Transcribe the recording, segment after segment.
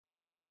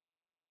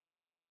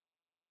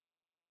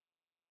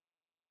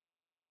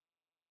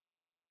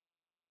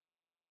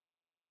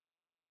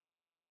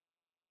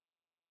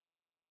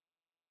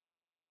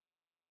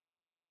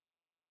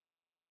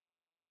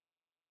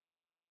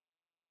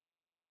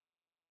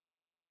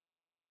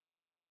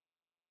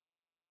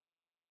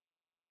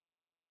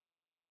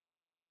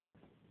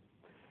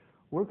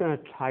We're going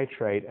to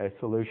titrate a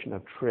solution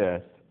of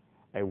tris,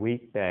 a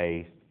weak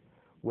base,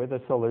 with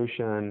a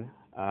solution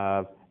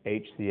of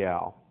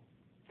HCl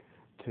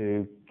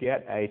to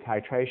get a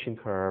titration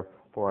curve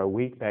for a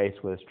weak base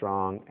with a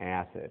strong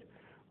acid.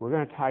 We're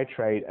going to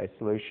titrate a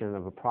solution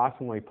of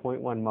approximately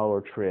 0.1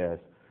 molar tris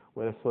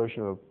with a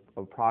solution of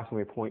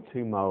approximately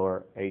 0.2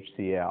 molar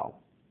HCl.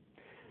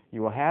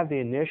 You will have the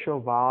initial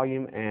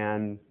volume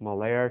and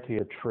molarity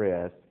of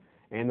tris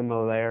and the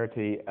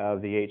molarity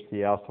of the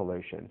HCl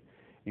solution.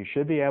 You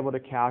should be able to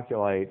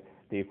calculate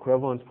the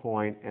equivalence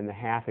point and the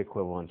half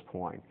equivalence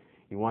point.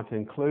 You want to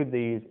include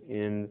these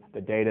in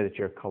the data that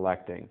you're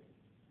collecting.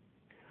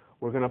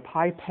 We're going to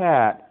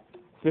pipette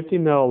 50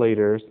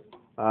 milliliters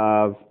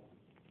of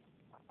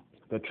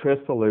the tris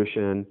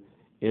solution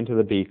into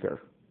the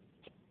beaker.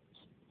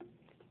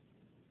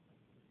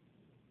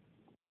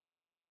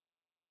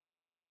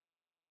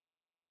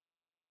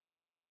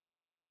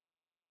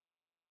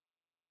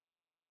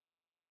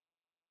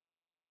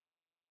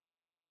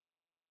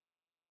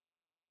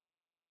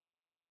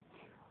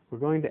 We're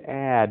going to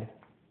add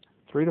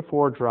 3 to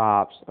 4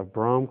 drops of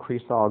brome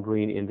cresol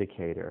green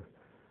indicator.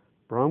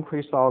 Brome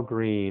cresol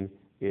green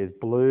is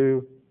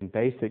blue in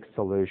basic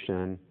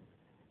solution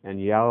and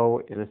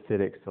yellow in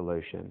acidic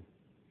solution.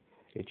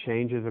 It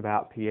changes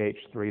about pH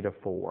 3 to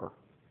 4.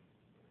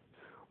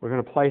 We're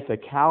going to place a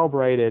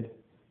calibrated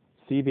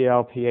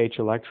CBL pH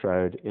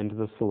electrode into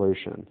the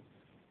solution.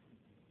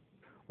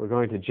 We're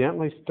going to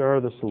gently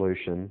stir the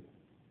solution.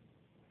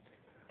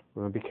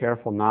 We're going to be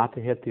careful not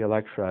to hit the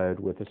electrode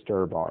with the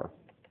stir bar.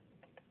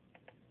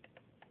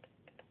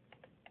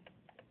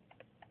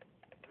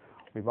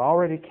 We've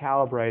already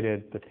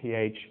calibrated the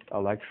pH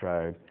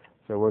electrode,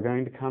 so we're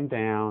going to come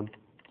down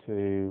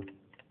to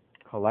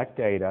collect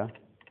data.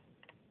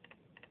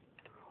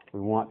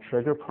 We want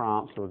trigger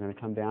prompt, so we're going to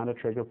come down to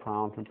trigger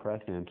prompt and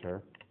press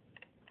enter.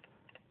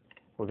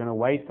 We're going to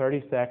wait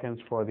 30 seconds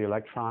for the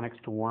electronics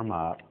to warm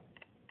up.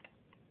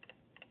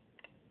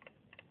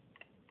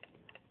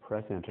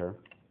 Press enter.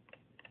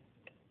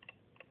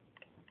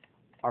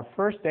 Our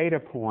first data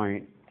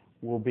point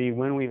will be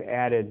when we've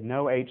added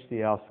no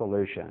HCl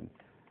solution.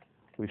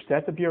 We've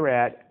set the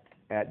burette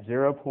at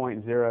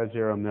 0.00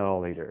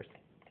 milliliters.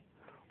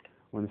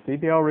 When the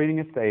CBL reading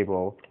is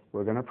stable,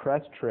 we're going to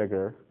press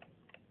trigger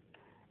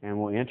and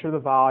we'll enter the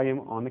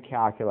volume on the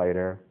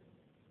calculator,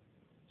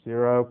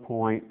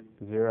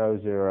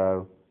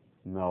 0.00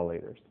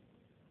 milliliters.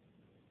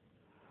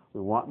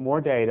 We want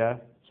more data,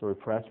 so we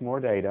press more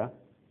data.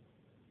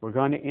 We're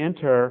going to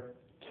enter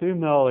 2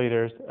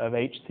 milliliters of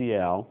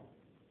HCl.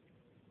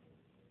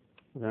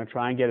 We're going to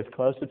try and get as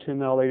close to 2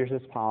 milliliters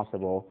as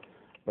possible,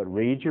 but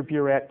read your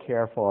burette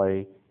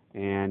carefully,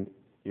 and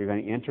you're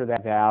going to enter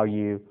that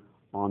value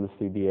on the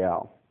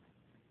CBL.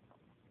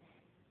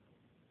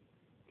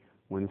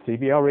 When the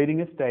CBL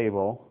reading is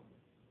stable,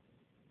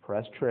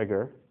 press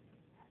trigger,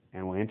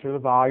 and we'll enter the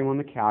volume on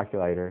the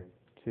calculator,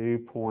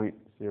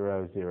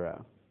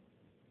 2.00.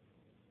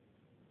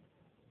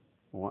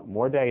 We want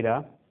more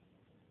data.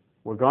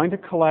 We're going to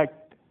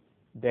collect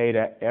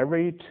data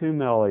every 2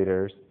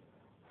 milliliters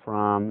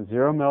from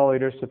 0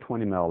 milliliters to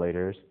 20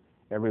 milliliters,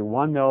 every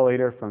 1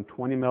 milliliter from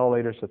 20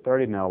 milliliters to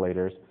 30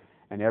 milliliters,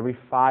 and every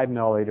 5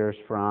 milliliters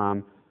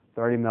from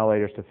 30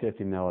 milliliters to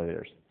 50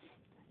 milliliters.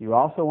 You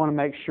also want to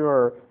make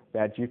sure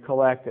that you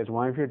collect as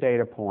one of your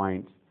data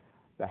points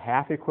the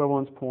half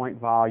equivalence point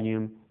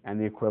volume and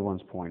the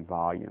equivalence point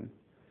volume.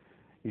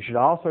 You should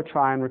also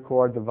try and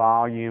record the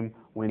volume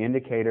when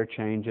indicator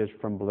changes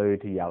from blue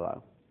to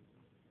yellow.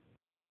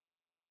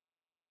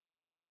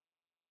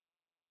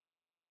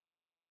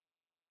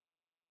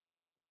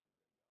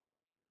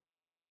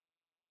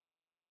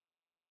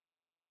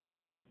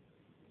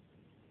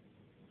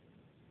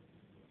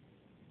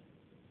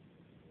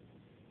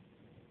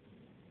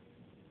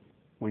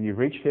 When you've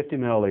reached 50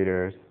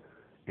 milliliters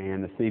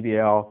and the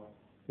CBL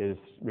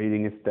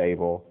reading is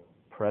stable,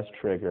 press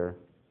trigger,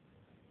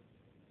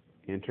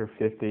 enter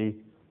 50.00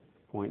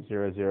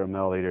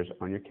 milliliters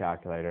on your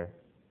calculator,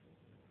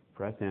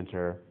 press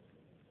enter.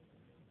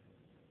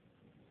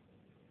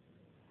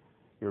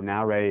 You're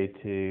now ready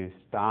to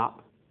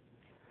stop.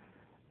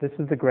 This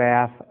is the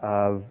graph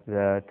of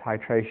the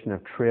titration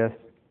of tris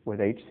with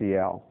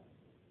HCl.